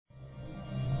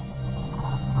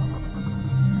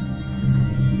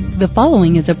The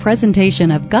following is a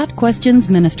presentation of Got Questions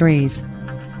Ministries.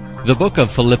 The Book of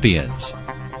Philippians.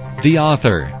 The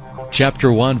author.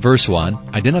 Chapter 1, verse 1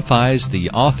 identifies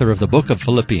the author of the Book of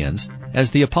Philippians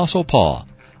as the Apostle Paul,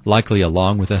 likely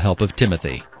along with the help of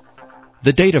Timothy.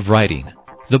 The date of writing.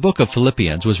 The Book of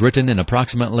Philippians was written in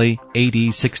approximately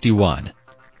AD 61.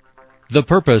 The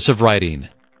purpose of writing.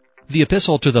 The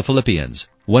Epistle to the Philippians,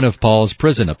 one of Paul's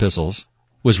prison epistles,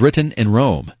 was written in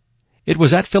Rome. It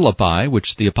was at Philippi,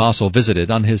 which the apostle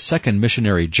visited on his second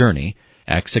missionary journey,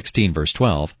 Acts 16, verse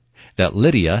 12, that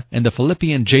Lydia and the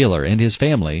Philippian jailer and his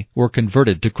family were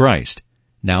converted to Christ.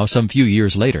 Now, some few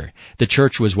years later, the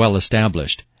church was well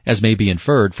established, as may be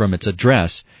inferred from its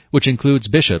address, which includes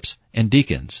bishops and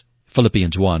deacons.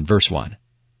 Philippians 1, verse 1.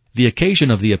 The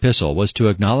occasion of the epistle was to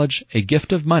acknowledge a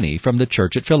gift of money from the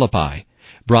church at Philippi,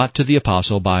 brought to the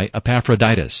apostle by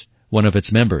Epaphroditus, one of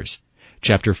its members.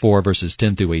 Chapter 4, verses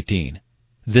 10 through 18.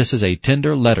 This is a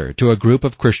tender letter to a group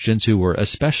of Christians who were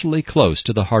especially close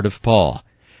to the heart of Paul.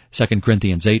 2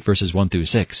 Corinthians 8, verses 1 through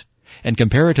 6. And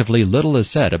comparatively little is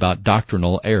said about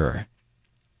doctrinal error.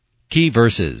 Key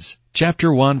verses.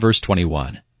 Chapter 1, verse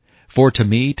 21. For to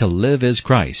me to live is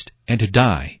Christ, and to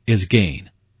die is gain.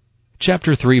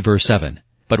 Chapter 3, verse 7.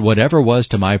 But whatever was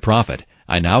to my profit,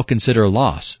 I now consider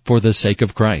loss for the sake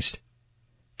of Christ.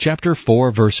 Chapter 4,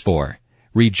 verse 4.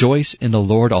 Rejoice in the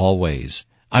Lord always.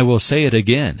 I will say it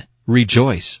again,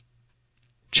 rejoice.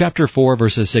 Chapter 4,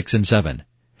 verses 6 and 7.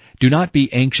 Do not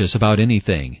be anxious about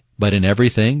anything, but in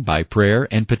everything, by prayer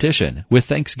and petition, with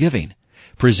thanksgiving,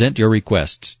 present your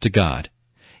requests to God.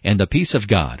 And the peace of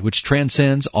God, which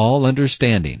transcends all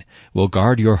understanding, will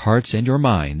guard your hearts and your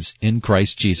minds in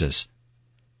Christ Jesus.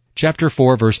 Chapter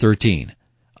 4, verse 13.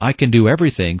 I can do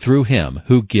everything through Him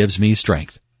who gives me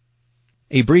strength.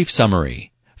 A brief summary.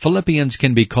 Philippians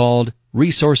can be called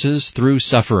Resources Through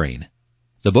Suffering.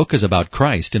 The book is about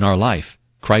Christ in our life,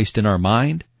 Christ in our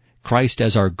mind, Christ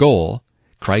as our goal,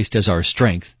 Christ as our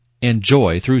strength, and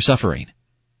joy through suffering.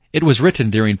 It was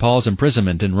written during Paul's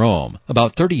imprisonment in Rome,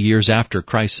 about 30 years after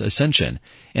Christ's ascension,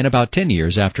 and about 10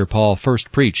 years after Paul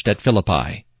first preached at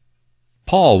Philippi.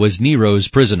 Paul was Nero's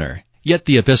prisoner, yet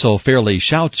the epistle fairly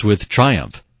shouts with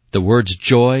triumph, the words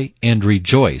joy and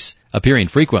rejoice appearing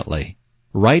frequently.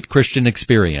 Right Christian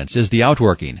experience is the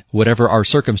outworking, whatever our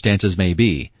circumstances may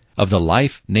be, of the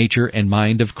life, nature, and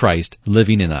mind of Christ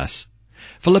living in us.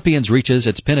 Philippians reaches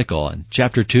its pinnacle in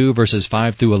chapter 2, verses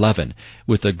 5 through 11,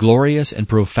 with a glorious and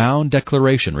profound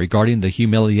declaration regarding the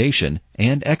humiliation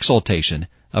and exaltation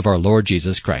of our Lord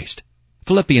Jesus Christ.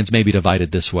 Philippians may be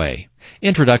divided this way.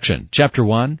 Introduction, chapter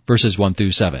 1, verses 1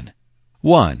 through 7.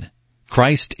 1.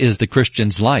 Christ is the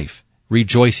Christian's life,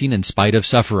 rejoicing in spite of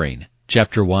suffering.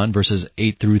 Chapter 1, verses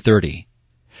 8 through 30.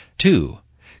 2.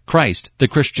 Christ, the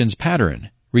Christian's pattern,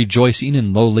 rejoicing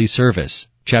in lowly service.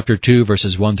 Chapter 2,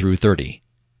 verses 1 through 30.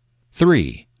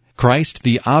 3. Christ,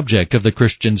 the object of the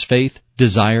Christian's faith,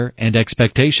 desire, and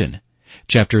expectation.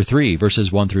 Chapter 3, verses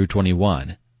 1 through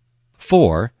 21.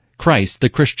 4. Christ, the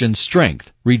Christian's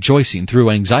strength, rejoicing through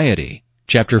anxiety.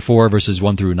 Chapter 4, verses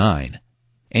 1 through 9.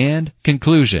 And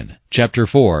conclusion, chapter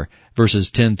 4,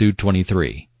 verses 10 through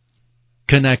 23.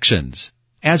 Connections.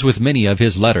 As with many of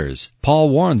his letters,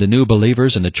 Paul warned the new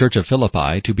believers in the church of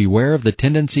Philippi to beware of the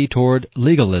tendency toward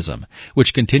legalism,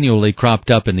 which continually cropped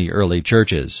up in the early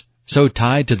churches. So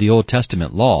tied to the Old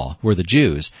Testament law were the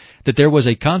Jews that there was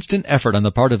a constant effort on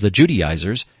the part of the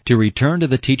Judaizers to return to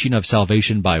the teaching of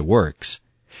salvation by works.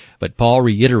 But Paul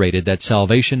reiterated that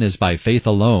salvation is by faith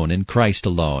alone in Christ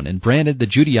alone, and branded the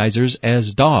Judaizers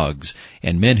as dogs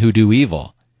and men who do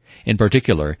evil. In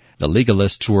particular, the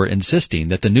legalists were insisting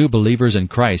that the new believers in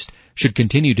Christ should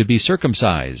continue to be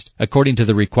circumcised according to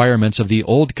the requirements of the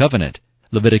Old Covenant,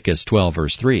 Leviticus 12,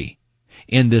 verse 3.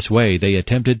 In this way, they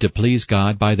attempted to please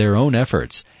God by their own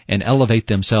efforts and elevate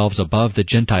themselves above the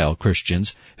Gentile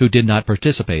Christians who did not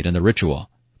participate in the ritual.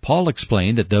 Paul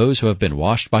explained that those who have been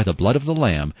washed by the blood of the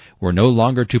Lamb were no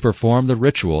longer to perform the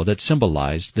ritual that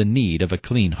symbolized the need of a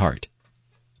clean heart.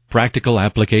 Practical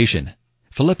application.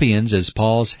 Philippians is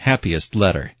Paul's happiest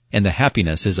letter, and the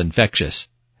happiness is infectious.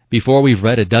 Before we've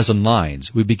read a dozen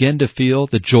lines, we begin to feel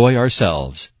the joy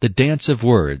ourselves, the dance of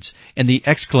words, and the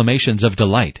exclamations of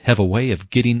delight have a way of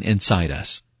getting inside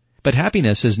us. But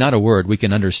happiness is not a word we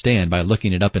can understand by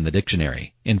looking it up in the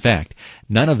dictionary. In fact,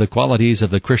 none of the qualities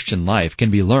of the Christian life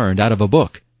can be learned out of a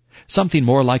book. Something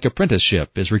more like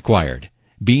apprenticeship is required.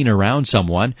 Being around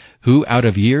someone who, out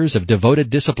of years of devoted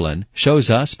discipline,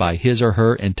 shows us by his or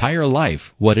her entire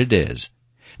life what it is.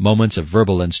 Moments of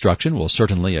verbal instruction will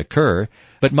certainly occur,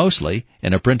 but mostly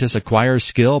an apprentice acquires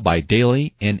skill by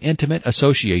daily and intimate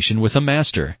association with a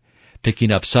master.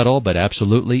 picking up subtle but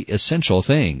absolutely essential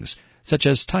things, such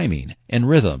as timing and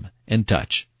rhythm and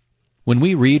touch. When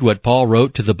we read what Paul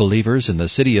wrote to the believers in the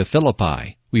city of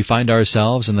Philippi, we find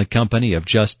ourselves in the company of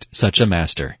just such a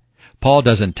master. Paul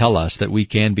doesn't tell us that we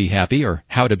can be happy or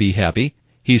how to be happy.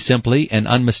 He simply and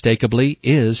unmistakably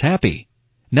is happy.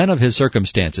 None of his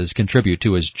circumstances contribute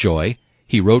to his joy.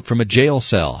 He wrote from a jail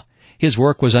cell. His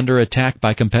work was under attack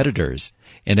by competitors.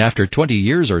 And after 20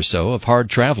 years or so of hard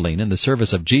traveling in the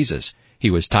service of Jesus, he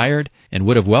was tired and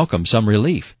would have welcomed some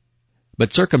relief.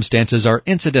 But circumstances are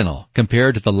incidental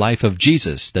compared to the life of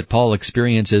Jesus that Paul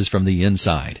experiences from the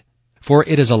inside. For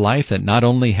it is a life that not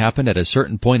only happened at a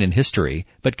certain point in history,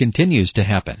 but continues to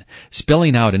happen,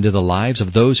 spilling out into the lives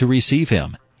of those who receive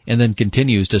him, and then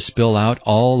continues to spill out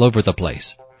all over the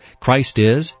place. Christ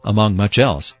is, among much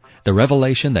else, the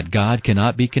revelation that God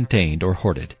cannot be contained or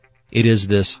hoarded. It is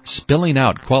this spilling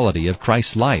out quality of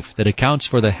Christ's life that accounts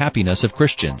for the happiness of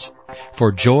Christians.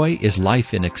 For joy is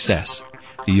life in excess,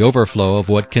 the overflow of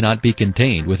what cannot be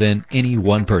contained within any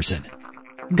one person.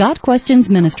 God Questions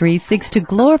Ministry seeks to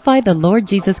glorify the Lord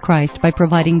Jesus Christ by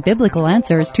providing biblical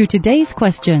answers to today's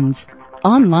questions.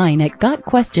 Online at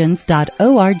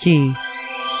GotQuestions.org.